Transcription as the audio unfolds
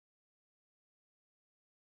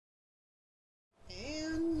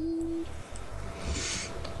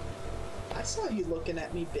saw you looking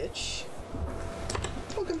at me, bitch.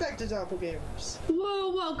 Welcome back to DoppelGam3rs.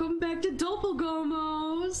 Whoa, welcome back to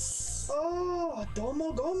DoppelGam3rs. Oh,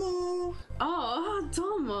 domo gomo. Oh,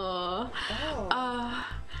 domo. Oh.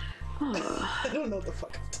 I don't know what the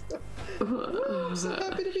fuck I'm doing. Ooh, I'm so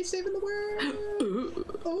happy to be saving the world.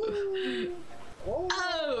 Oh. Oh. Oh.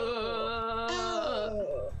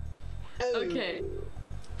 Oh. Okay,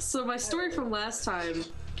 so my story from last time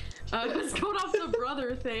was going off the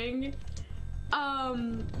brother thing.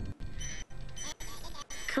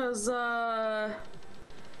 Cause my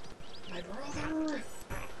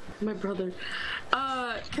brother.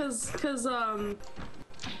 I'm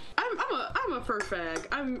a fur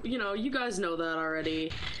fag. You know, you guys know that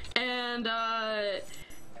already. And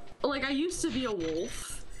like, I used to be a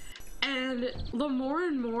wolf, and the more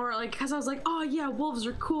and more, like, cause I was like, oh yeah, wolves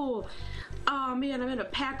are cool. Oh man, I'm in a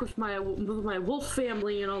pack with my wolf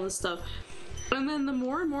family and all this stuff. And then the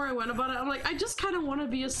more and more I went about it, I'm like, I just kind of want to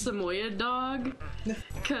be a Samoyed dog,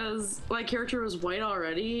 because my character was white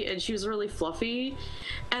already, and she was really fluffy,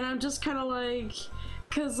 and I'm just kind of like,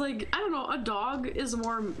 because, like, I don't know, a dog is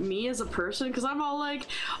more me as a person, because I'm all like,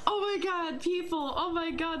 oh my god, people, oh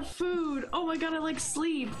my god, food, oh my god, I like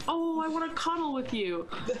sleep, oh, I want to cuddle with you.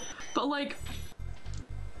 But, like,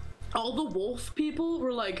 all the wolf people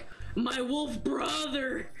were like, my wolf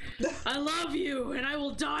brother, I love you and I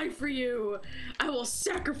will die for you. I will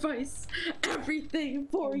sacrifice everything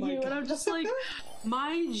for you. God. And I'm just like,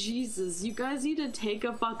 my Jesus, you guys need to take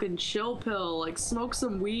a fucking chill pill, like smoke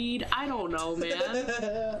some weed. I don't know,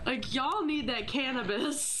 man. Like, y'all need that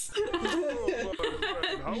cannabis. You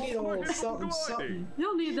need a little something.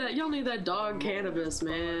 Y'all need that dog cannabis,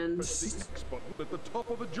 man. Press the X button at the top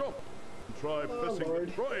of the jump. Try pressing the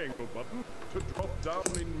triangle button to drop down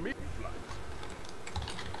in mid-flight.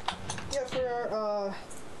 Yeah, for our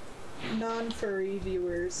non-furry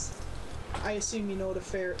viewers, I assume you know what a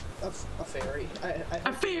fairy. I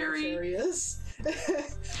a fairy is.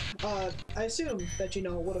 I assume that you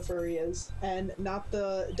know what a furry is, and not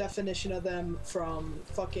the definition of them from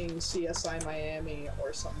fucking CSI Miami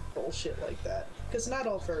or some bullshit like that. Because not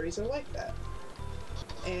all furries are like that.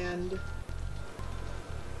 And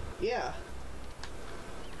yeah.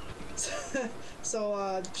 So,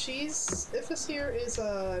 Ifus here is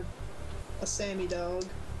a Sammy dog.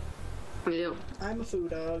 Yep. I'm a foo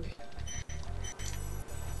dog.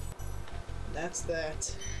 That's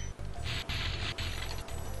that.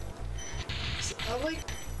 So,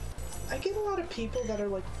 I get a lot of people that are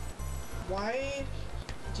like, why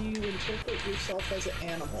do you interpret yourself as an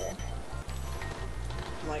animal?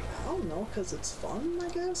 I'm like, I don't know, because it's fun, I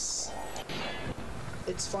guess?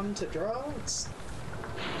 It's fun to draw, it's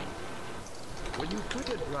when you quit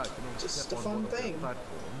a drug and just a fun thing. You're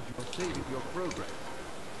saving your progress.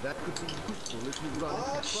 That could be useful if you run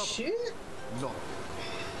into trouble. Shit! No.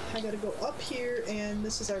 I gotta go up here, and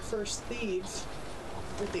this is our first thief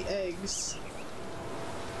with the eggs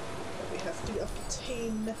that we have to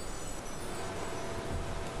obtain.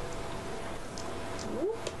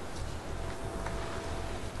 Whoop.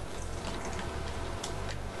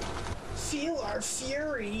 Feel our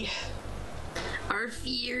fury. Our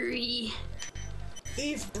fury.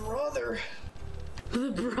 Thief brother.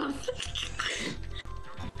 The brother.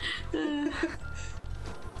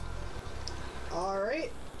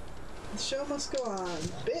 Alright. The show must go on,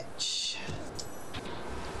 bitch.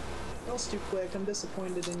 That was too quick. I'm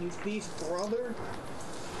disappointed in you, thief brother.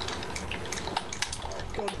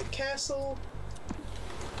 Alright, go to the castle.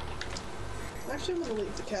 Actually, I'm gonna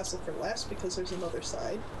leave the castle for last because there's another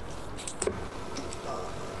side.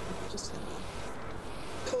 Just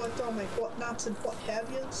collect all my whatnots and what have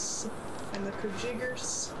yous, and the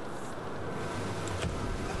kerjiggers.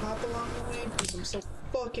 I hop along the way because I'm so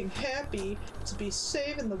fucking happy to be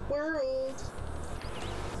saving the world.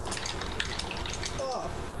 Oh,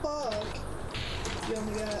 fuck. You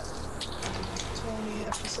only got 20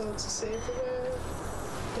 episodes to save the world.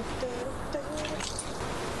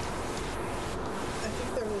 I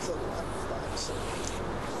think there was a lot of that, so.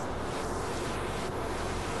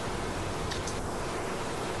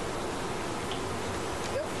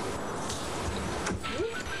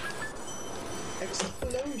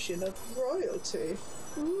 Explosion of royalty.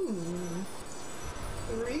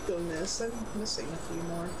 Regalness. I'm missing a few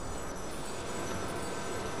more.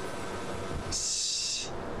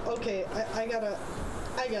 Okay, I gotta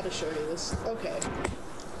show you this. Okay.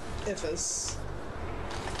 Ifus,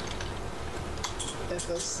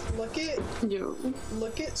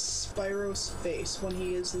 look at Spyro's face when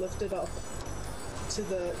he is lifted up to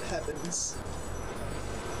the heavens.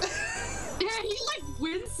 Yeah, he like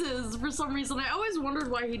winces for some reason. I always wondered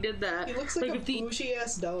why he did that. He looks like a bougie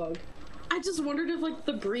ass dog. I just wondered if like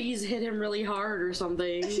the breeze hit him really hard or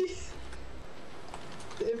something.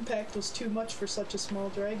 The impact was too much for such a small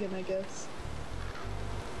dragon, I guess.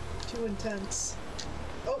 Too intense.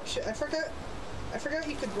 Oh shit, I forgot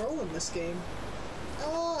you could roll in this game.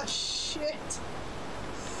 Oh shit.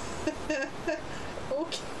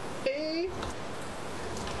 Okay.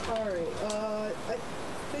 Alright, I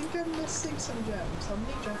think I'm missing some gems. How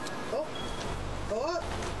many gems? Oh! Oh!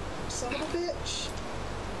 Son of a bitch!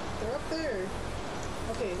 They're up there.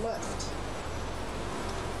 Okay, left.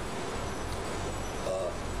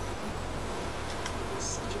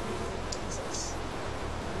 Such a weird princess.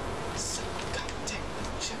 So goddamn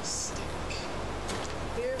majestic.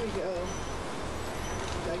 Here we go.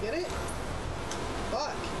 Did I get it?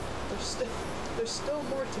 Fuck! There's still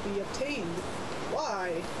more to be obtained.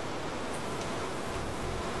 Why?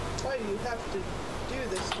 Why do you have to do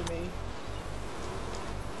this to me?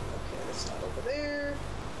 Okay, that's not over there.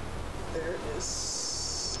 There it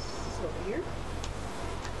is. Over here?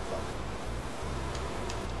 Fuck.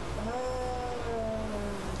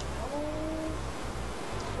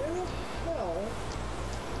 Where the hell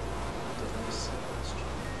did I see this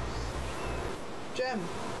gem? Gem!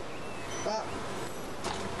 Ah.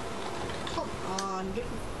 Come on, get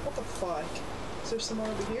me. What the fuck? Is there some more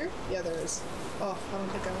over here? Yeah, there is. Oh, I don't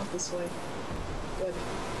think I went this way. Good.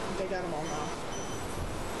 I think I got them all now.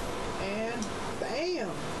 And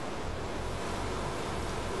bam!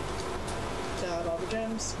 Got all the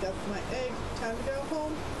gems, got my egg, time to go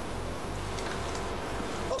home.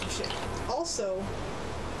 Oh shit. Also,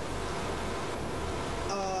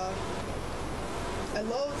 I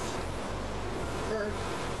love, or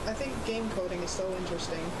I think game coding is so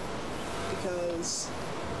interesting because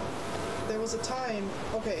there was a time,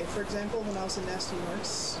 okay, for example, when I was in Nasty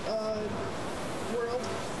Mark's world,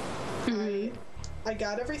 I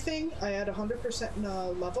got everything, I had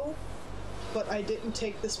 100% level, but I didn't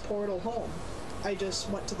take this portal home. I just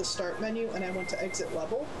went to the start menu and I went to exit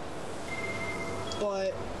level.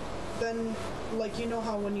 But then, like, you know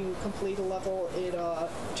how when you complete a level, it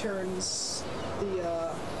turns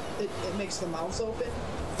the, it makes the mouths open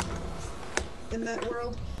in that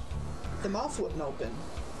world? The mouth wouldn't open.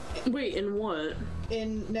 Wait, in what?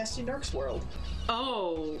 In Nasty Narc's world.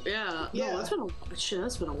 Oh, yeah. Yeah. No,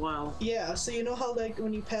 that's been a while. Yeah, so you know how, like,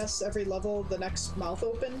 when you pass every level, the next mouth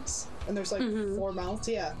opens? And there's, like, 4 mouths?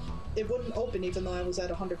 Yeah. It wouldn't open even though I was at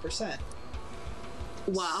 100%.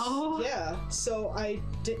 Wow. Yeah, so I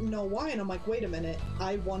didn't know why, and I'm like, wait a minute,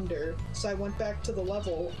 I wonder. So I went back to the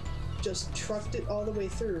level, just trucked it all the way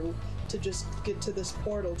through to just get to this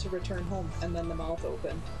portal to return home, and then the mouth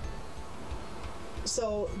opened.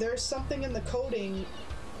 So there's something in the coding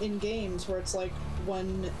in games where it's like,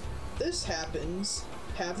 when this happens,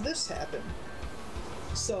 have this happen.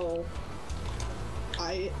 So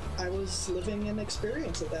I was living an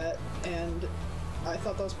experience of that, and I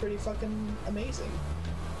thought that was pretty fucking amazing.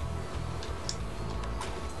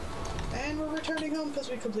 And we're returning home because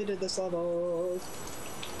we completed this level.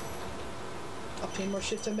 Obtain more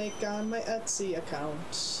shit to make on my Etsy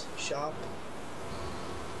account. Shop.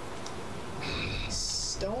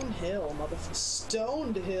 Stone Hill, motherfucker.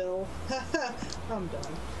 Stoned Hill. Haha, I'm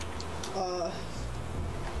done.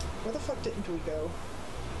 Where the fuck didn't we go?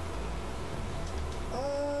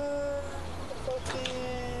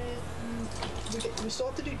 We still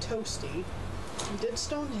have to do Toasty. We did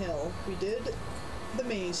Stone Hill. We did the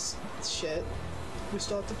maze shit. We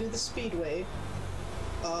still have to do the Speedway.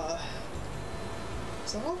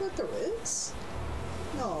 Is that all that there is?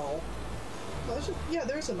 No. Yeah,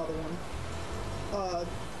 there's another one. Oh,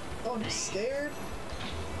 I'm scared.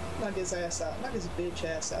 Knock his ass out. Knock his bitch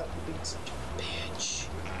ass out for being such a bitch.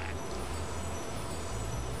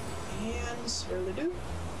 And swirly do.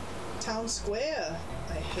 Town Square.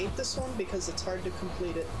 I hate this one because it's hard to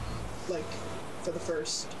complete it, like, for the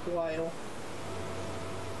first while.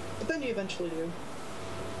 But then you eventually do.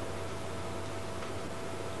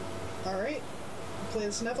 Alright. Play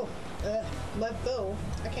this Neville. Level.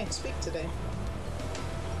 I can't speak today.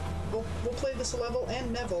 We'll play this level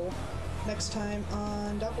and Neville next time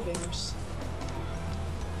on DoppelGam3rs.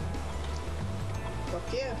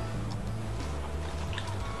 Fuck yeah.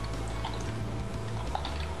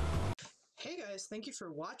 Hey guys, thank you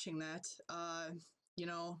for watching that. You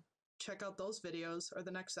know, check out those videos or the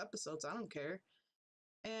next episodes, I don't care.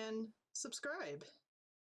 And subscribe.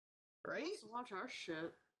 Right? Let's watch our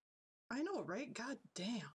shit. I know, right? God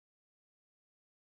damn.